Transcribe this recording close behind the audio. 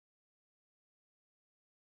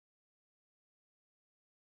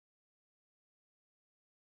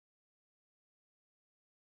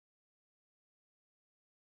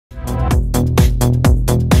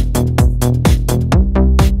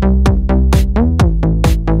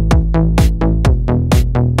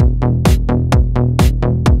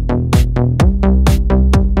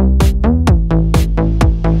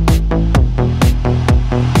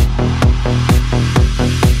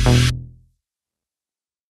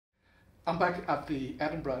I'm back at the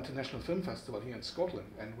Edinburgh International Film Festival here in Scotland,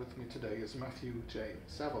 and with me today is Matthew J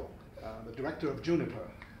Saville, the director of Juniper.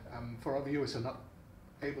 For our viewers who are not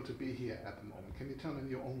able to be here at the moment, can you tell me in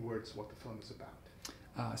your own words what the film is about?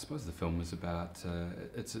 I suppose the film was about,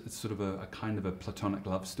 it's sort of a kind of a platonic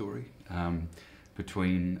love story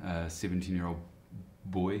between a 17-year-old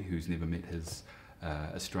boy who's never met his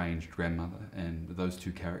estranged grandmother, and those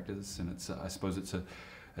two characters, and I suppose it's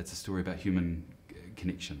a story about human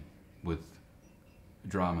connection with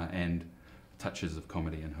drama and touches of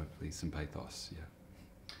comedy and hopefully some pathos.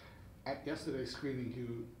 Yeah. At yesterday's screening,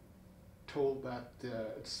 you told that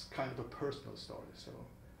it's kind of a personal story. So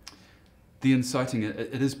the inciting,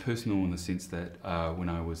 it is personal in the sense that when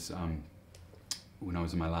I was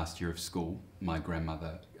in my last year of school, my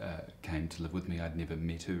grandmother came to live with me. I'd never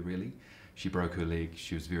met her really. She broke her leg.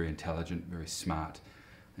 She was very intelligent, very smart,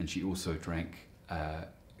 and she also drank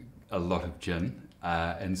a lot of gin,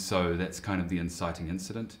 and so that's kind of the inciting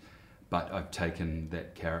incident. But I've taken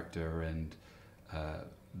that character and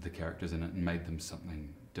the characters in it and made them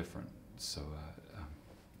something different. So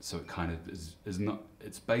so it kind of is not,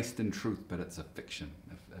 it's based in truth, but it's a fiction,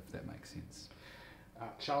 if that makes sense.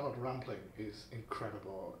 Charlotte Rampling is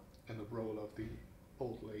incredible in the role of the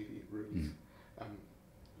old lady, Ruth.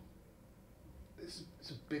 It's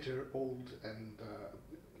a bitter, old, and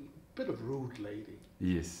bit of rude lady.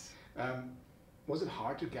 Yes. Was it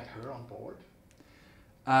hard to get her on board?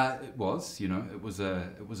 It was, you know, it was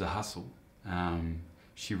a hustle.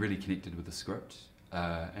 She really connected with the script,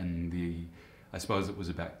 and I suppose it was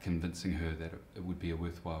about convincing her that it would be a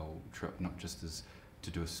worthwhile trip, not just as to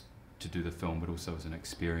do the film, but also as an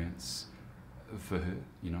experience for her.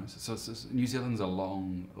 You know, so New Zealand's a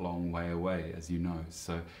long way away, as you know.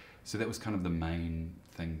 So that was kind of the main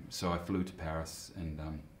thing. So I flew to Paris, and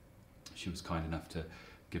she was kind enough to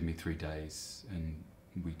give me 3 days, and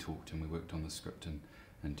we talked and we worked on the script and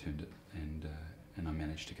turned it, and I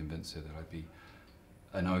managed to convince her that I'd be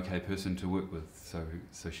an okay person to work with.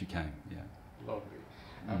 So she came. Yeah. Lovely.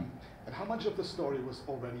 And how much of the story was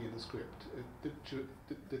already in the script?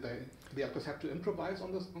 Did the actors have to improvise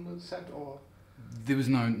on the set, or? There's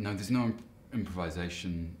no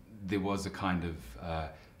improvisation. There was a kind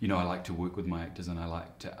of, you know, I like to work with my actors and I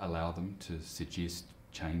like to allow them to suggest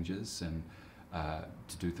changes and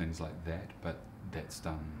to do things like that, but that's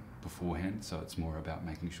done beforehand, so it's more about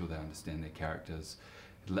making sure they understand their characters,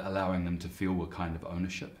 allowing them to feel a kind of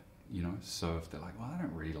ownership, you know. So if they're like, well, I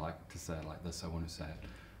don't really like to say it like this, I want to say it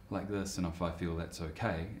like this, and if I feel that's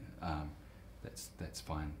okay, that's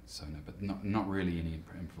fine. So no, but not really any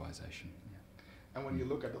improvisation. Yeah. And when you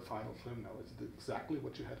look at the final film now, is it exactly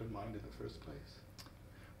what you had in mind in the first place?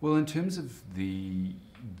 Well, in terms of the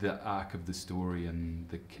arc of the story and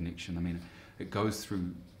the connection, I mean, it goes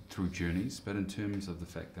through journeys, but in terms of the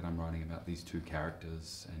fact that I'm writing about these two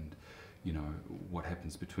characters and, you know, what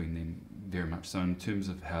happens between them, very much so. In terms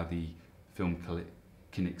of how the film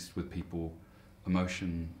connects with people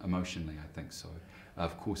emotionally, I think so.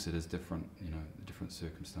 Of course, it is different, you know, different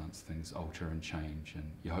circumstance, things alter and change,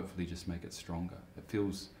 and you hopefully just make it stronger. It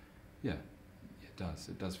feels, yeah, it does.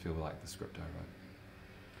 It does feel like the script I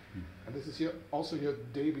wrote. And this is also your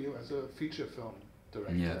debut as a feature film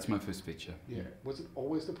director. Yeah, it's my first feature. Yeah. Was it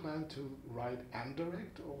always the plan to write and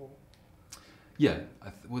direct, or? Yeah,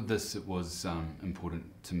 with this it was important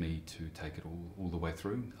to me to take it all the way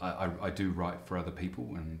through. I do write for other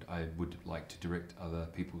people, and I would like to direct other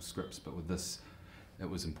people's scripts, but with this it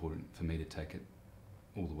was important for me to take it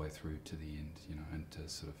all the way through to the end, you know, and to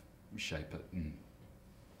sort of shape it and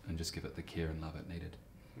just give it the care and love it needed.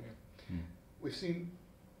 Yeah. We've seen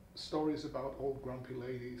stories about old grumpy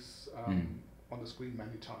ladies on the screen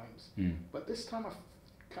many times, but this time I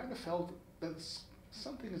kind of felt that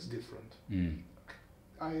something is different.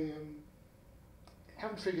 I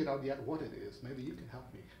haven't figured out yet what it is. Maybe you can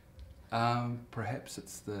help me. Perhaps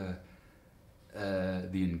it's the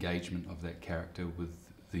engagement of that character with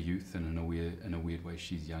the youth, and in a weird way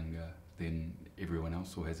she's younger than everyone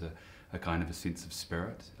else, or has a kind of a sense of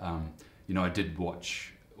spirit. You know, I did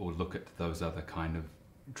watch or look at those other kind of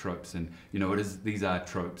tropes, and you know, these are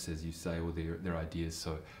tropes, as you say, or they're ideas.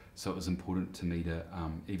 So it was important to me to,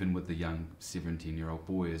 even with the young 17-year-old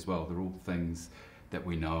boy as well, they're all things that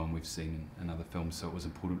we know and we've seen in other films. So it was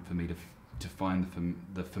important for me to find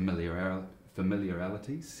the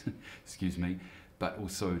familiarities, excuse me, but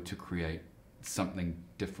also to create something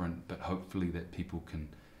different, but hopefully that people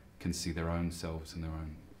can see their own selves and their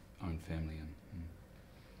own family.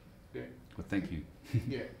 Yeah. Well, thank you.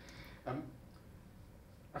 Yeah.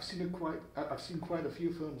 I've seen quite a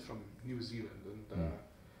few films from New Zealand, and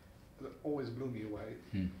that always blew me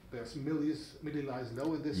away. There's Millie Lies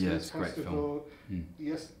Low in this Yeah, year's it's a great festival. film.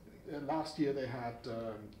 Yes, last year they had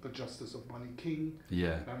The Justice of Bonnie King.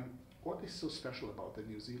 Yeah. What is so special about the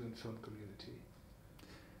New Zealand film community?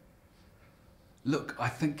 Look, I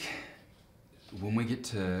think when we get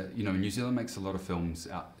to, you know, New Zealand makes a lot of films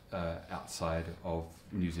outside of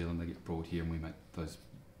New Zealand. They get brought here and we make those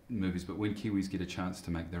movies. But when Kiwis get a chance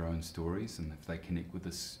to make their own stories, and if they connect with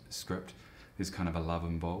this script, there's kind of a love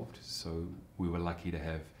involved. So we were lucky to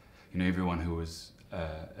have, you know, everyone who was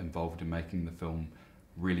involved in making the film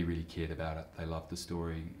really, really cared about it. They loved the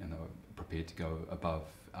story and they were prepared to go above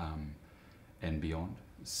and beyond.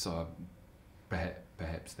 So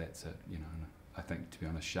perhaps that's it, you know. And I think, to be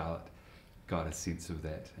honest, Charlotte got a sense of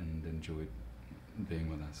that and enjoyed being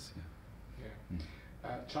with us.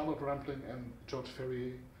 Yeah. Charlotte Rampling and George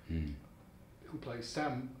Ferry, who plays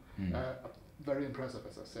Sam, very impressive,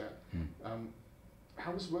 as I said.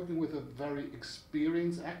 How is working with a very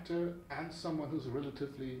experienced actor and someone who's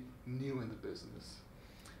relatively new in the business?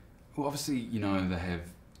 Well, obviously, you know, they have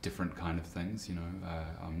different kind of things, you know.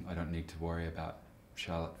 I don't need to worry about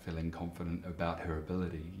Charlotte feeling confident about her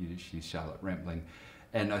ability. She's Charlotte Rampling.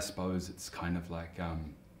 And I suppose it's kind of like, you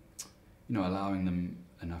know, allowing them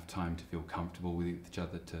enough time to feel comfortable with each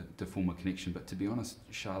other to form a connection. But to be honest,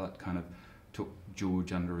 Charlotte kind of took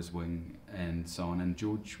George under his wing and so on. And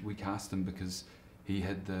George, we cast him because he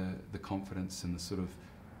had the confidence and the sort of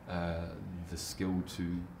the skill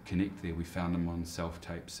to connect there. We found him on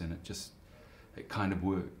self-tapes and it kind of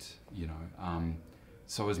worked, you know.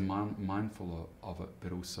 So I was mindful of it,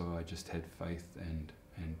 but also I just had faith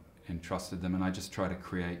and trusted them, and I just try to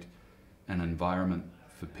create an environment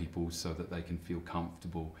for people so that they can feel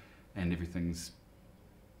comfortable, and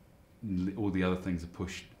all the other things are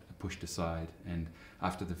pushed aside. And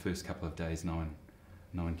after the first couple of days, no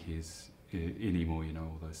one cares anymore, you know.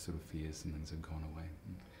 All those sort of fears and things have gone away.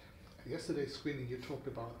 Yesterday's screening, you talked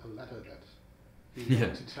about a letter that you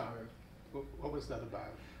wrote to Charlotte. What was that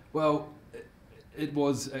about? Well, it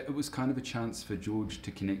was kind of a chance for George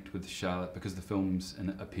to connect with Charlotte because the film's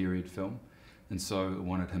a period film, and so I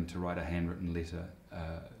wanted him to write a handwritten letter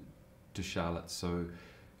to Charlotte. So,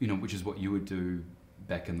 you know, which is what you would do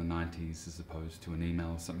back in the 90s as opposed to an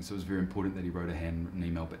email or something. So it was very important that he wrote a handwritten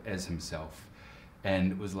email, but as himself.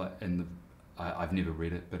 And it was like, I've never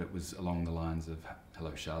read it, but it was along the lines of,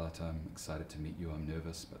 "Hello, Charlotte, I'm excited to meet you. I'm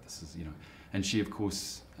nervous, but this is, you know." And she, of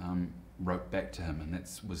course, wrote back to him, and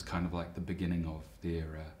that was kind of like the beginning of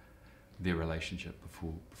their relationship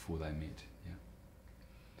before they met. Yeah.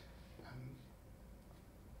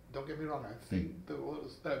 Don't get me wrong. I think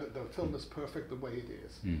the film is perfect the way it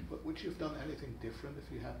is. But would you have done anything different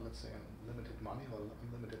if you had, let's say, unlimited money or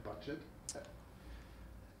unlimited budget,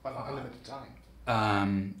 well, unlimited time?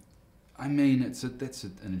 I mean, that's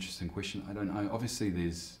an interesting question. I don't know. Obviously,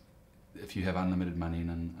 if you have unlimited money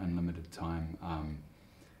and unlimited time,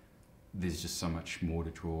 there's just so much more to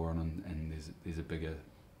draw on, and there's a bigger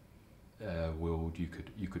world you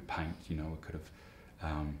could paint. You know,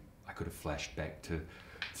 I could have flashed back to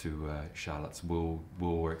Charlotte's World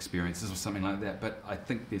War experiences or something like that. But I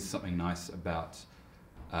think there's something nice about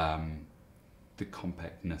the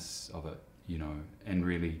compactness of it, you know. And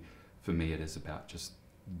really, for me, it is about just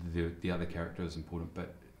the other character is important,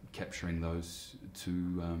 but capturing those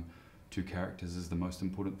two characters is the most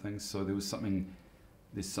important thing. So there's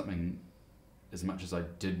something, as much as I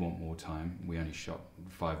did want more time, we only shot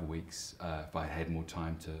 5 weeks. If I had more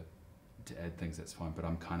time to add things, that's fine, but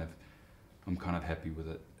I'm kind of happy with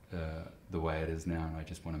it the way it is now, and I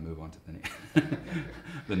just want to move on to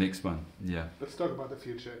the next one. Yeah. Let's talk about the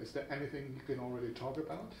future. Is there anything you can already talk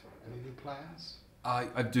about? Any new plans?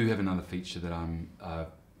 I do have another feature that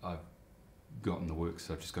I've got in the works,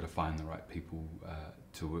 so I've just got to find the right people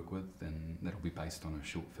to work with, and that'll be based on a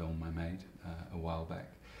short film I made a while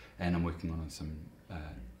back. And I'm working on some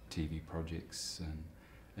TV projects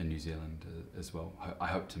in New Zealand as well. I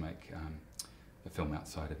hope to make a film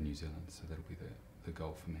outside of New Zealand, so that'll be the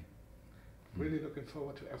goal for me. Really looking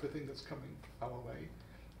forward to everything that's coming our way.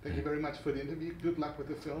 Thank you very much for the interview. Good luck with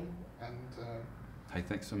the film. And hey,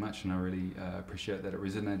 thanks so much, and I really appreciate that it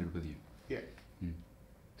resonated with you. Yeah.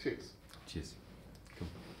 Cheers. Cheers. Cool.